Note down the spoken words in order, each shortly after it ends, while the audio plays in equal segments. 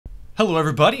Hello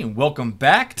everybody and welcome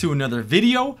back to another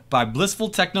video by Blissful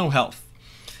Techno Health.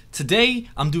 Today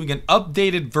I'm doing an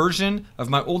updated version of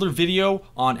my older video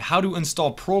on how to install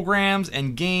programs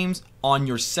and games on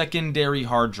your secondary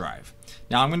hard drive.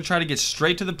 Now I'm going to try to get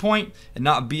straight to the point and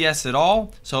not BS at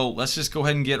all, so let's just go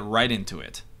ahead and get right into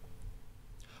it.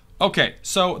 Okay,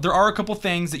 so there are a couple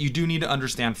things that you do need to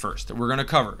understand first that we're going to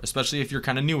cover, especially if you're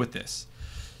kind of new with this.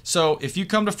 So if you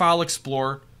come to File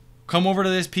Explorer, come over to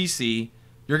this PC,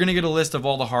 you're going to get a list of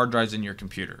all the hard drives in your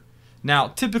computer. Now,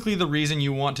 typically the reason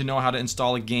you want to know how to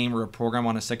install a game or a program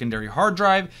on a secondary hard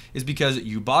drive is because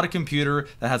you bought a computer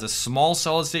that has a small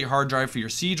solid state hard drive for your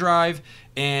C drive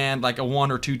and like a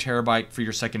 1 or 2 terabyte for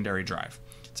your secondary drive.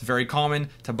 It's very common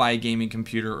to buy a gaming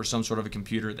computer or some sort of a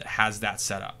computer that has that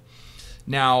set up.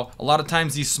 Now, a lot of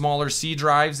times these smaller C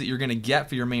drives that you're going to get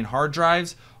for your main hard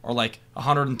drives are like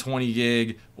 120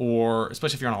 gig, or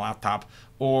especially if you're on a laptop,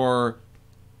 or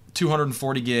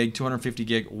 240 gig, 250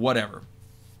 gig, whatever.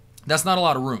 That's not a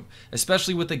lot of room,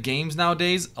 especially with the games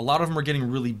nowadays. A lot of them are getting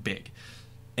really big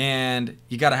and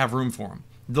you got to have room for them.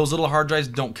 Those little hard drives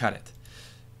don't cut it.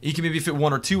 You can maybe fit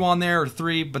 1 or 2 on there or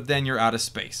 3, but then you're out of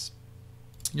space.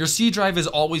 Your C drive is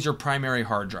always your primary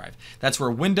hard drive. That's where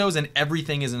Windows and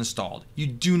everything is installed. You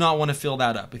do not want to fill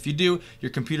that up. If you do, your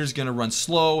computer's going to run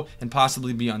slow and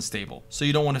possibly be unstable. So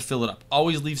you don't want to fill it up.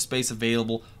 Always leave space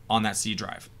available on that C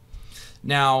drive.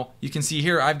 Now, you can see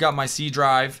here I've got my C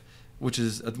drive, which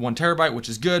is 1 terabyte, which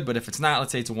is good, but if it's not,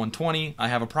 let's say it's a 120, I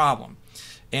have a problem.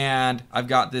 And I've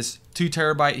got this 2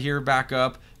 terabyte here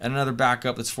backup and another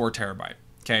backup that's 4 terabyte.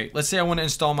 Okay, let's say I want to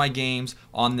install my games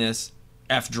on this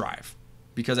F drive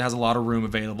because it has a lot of room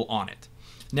available on it.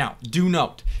 Now, do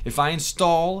note, if I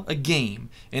install a game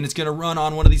and it's going to run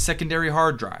on one of these secondary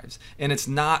hard drives and it's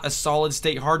not a solid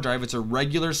state hard drive, it's a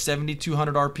regular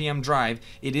 7200 RPM drive,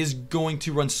 it is going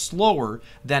to run slower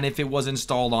than if it was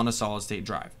installed on a solid state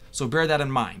drive. So bear that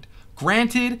in mind.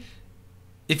 Granted,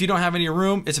 if you don't have any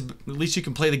room, at least you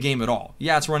can play the game at all.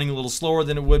 Yeah, it's running a little slower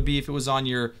than it would be if it was on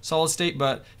your solid state,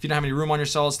 but if you don't have any room on your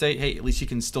solid state, hey, at least you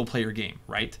can still play your game,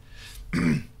 right?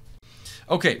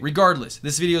 Okay, regardless,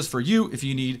 this video is for you if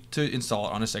you need to install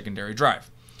it on a secondary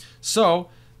drive. So,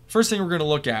 first thing we're going to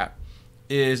look at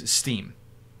is Steam.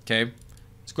 Okay,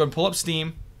 let's go ahead and pull up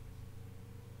Steam.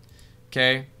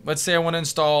 Okay, let's say I want to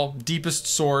install Deepest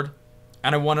Sword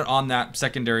and I want it on that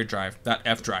secondary drive, that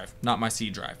F drive, not my C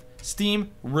drive.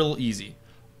 Steam, real easy.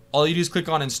 All you do is click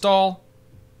on Install.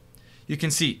 You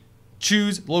can see,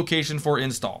 choose location for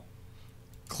install.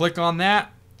 Click on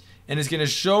that. And it's going to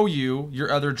show you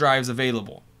your other drives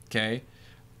available. Okay,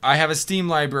 I have a Steam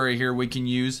library here we can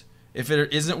use. If there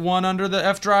isn't one under the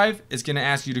F drive, it's going to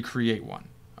ask you to create one.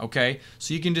 Okay,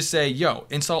 so you can just say, yo,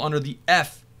 install under the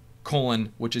F:,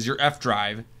 which is your F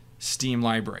drive, Steam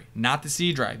library, not the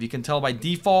C drive. You can tell by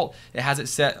default it has it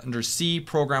set under C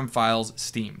Program Files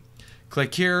Steam.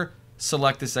 Click here,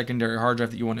 select the secondary hard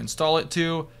drive that you want to install it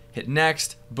to, hit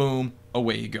next, boom,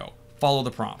 away you go. Follow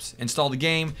the prompts. Install the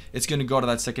game. It's going to go to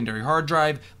that secondary hard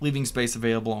drive, leaving space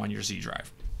available on your C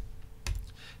drive.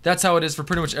 That's how it is for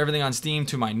pretty much everything on Steam,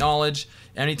 to my knowledge.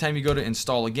 Anytime you go to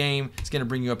install a game, it's going to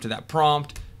bring you up to that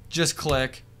prompt. Just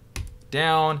click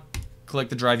down, click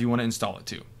the drive you want to install it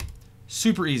to.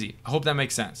 Super easy. I hope that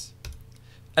makes sense.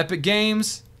 Epic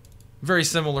Games, very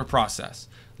similar process.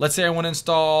 Let's say I want to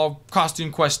install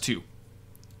Costume Quest 2.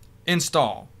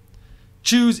 Install.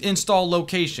 Choose install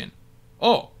location.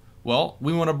 Oh, well,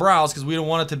 we want to browse because we don't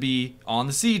want it to be on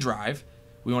the C drive.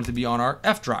 We want it to be on our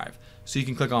F drive. So you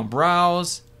can click on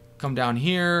Browse, come down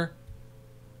here,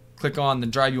 click on the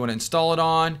drive you want to install it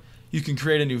on. You can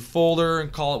create a new folder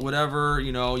and call it whatever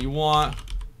you want.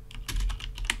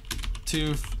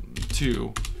 2.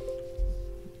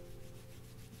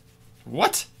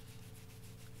 What?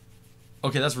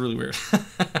 Okay, that's really weird.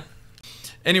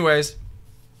 Anyways,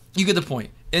 you get the point.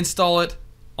 Install it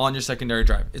on your secondary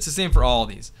drive. It's the same for all of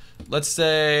these. Let's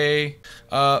say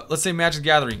Magic the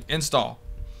Gathering, install.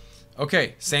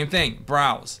 Okay, same thing,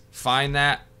 browse. Find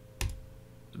that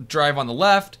drive on the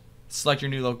left, select your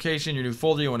new location, your new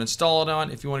folder you want to install it on.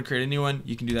 If you want to create a new one,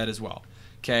 you can do that as well.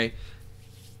 Okay,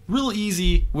 real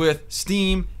easy with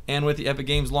Steam and with the Epic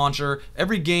Games launcher.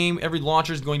 Every game, every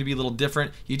launcher is going to be a little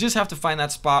different. You just have to find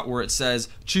that spot where it says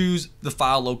choose the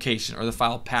file location or the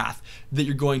file path that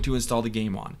you're going to install the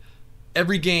game on.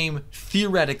 Every game,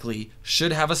 theoretically,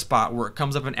 should have a spot where it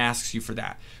comes up and asks you for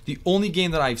that. The only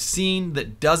game that I've seen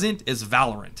that doesn't is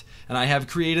Valorant. And I have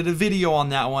created a video on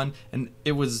that one, and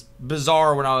it was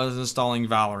bizarre when I was installing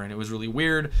Valorant. It was really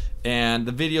weird, and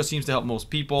the video seems to help most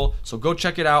people. So go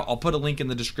check it out. I'll put a link in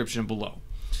the description below.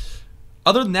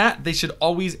 Other than that, they should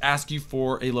always ask you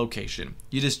for a location.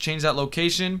 You just change that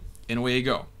location and away you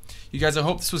go. You guys, I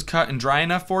hope this was cut and dry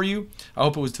enough for you. I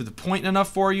hope it was to the point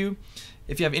enough for you.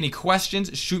 If you have any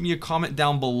questions, shoot me a comment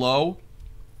down below.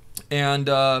 And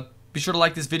be sure to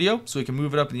like this video so we can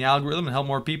move it up in the algorithm and help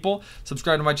more people.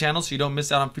 Subscribe to my channel so you don't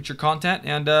miss out on future content.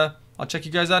 And I'll check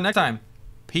you guys out next time.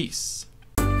 Peace.